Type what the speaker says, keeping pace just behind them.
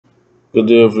Good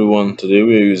day everyone. Today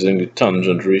we are using the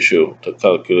tangent ratio to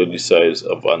calculate the size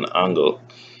of an angle.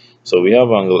 So we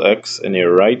have angle x in a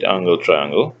right angle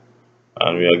triangle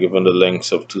and we are given the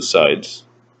lengths of two sides.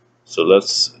 So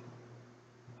let's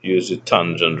use the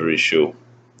tangent ratio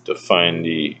to find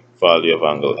the value of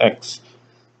angle x.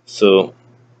 So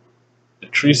the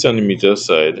 3 centimeter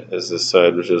side is the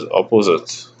side which is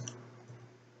opposite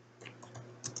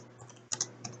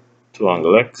to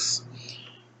angle x.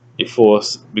 The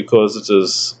force, because it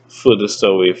is furthest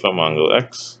away from angle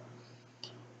x,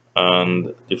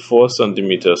 and the 4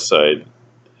 centimeter side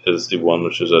is the one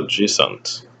which is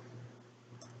adjacent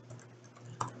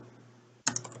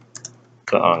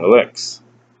to angle x.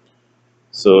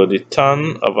 So the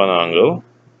tan of an angle,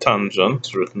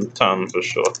 tangent, written tan for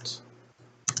short,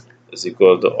 is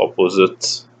equal to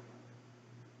opposite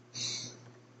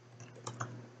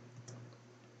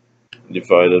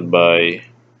divided by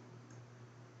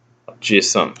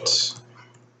adjacent.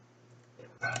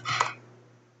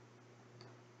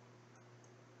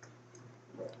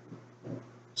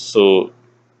 So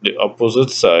the opposite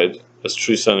side is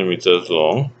 3 centimeters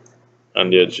long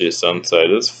and the adjacent side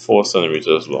is 4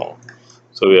 centimeters long.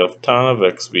 So we have tan of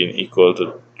x being equal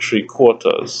to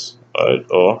 3/4, right,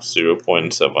 or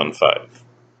 0.75.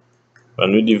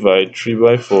 When we divide 3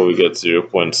 by 4, we get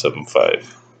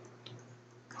 0.75.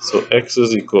 So x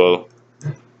is equal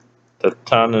to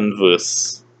tan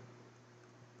inverse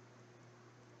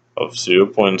of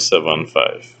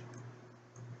 0.75.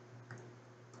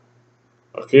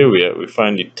 Okay, we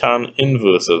find the tan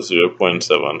inverse of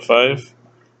 0.75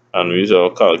 and we use our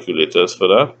calculators for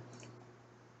that.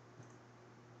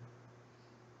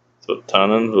 So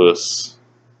tan inverse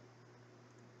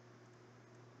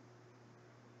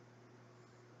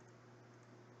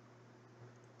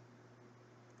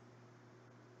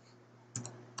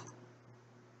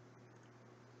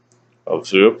of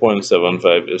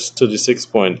 0.75 is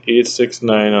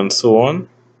 36.869 and so on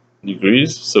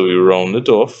degrees. So we round it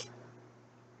off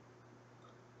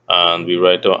and we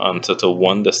write our answer to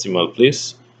 1 decimal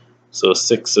place. So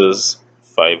 6 is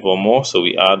 5 or more, so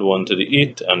we add 1 to the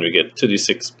 8 and we get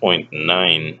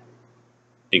 36.9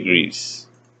 degrees.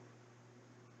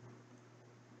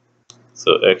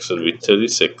 So x will be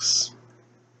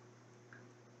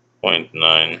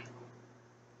 36.9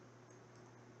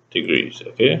 degrees,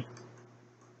 okay?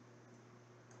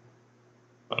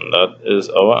 And that is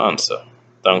our answer.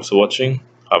 Thanks for watching.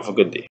 Have a good day.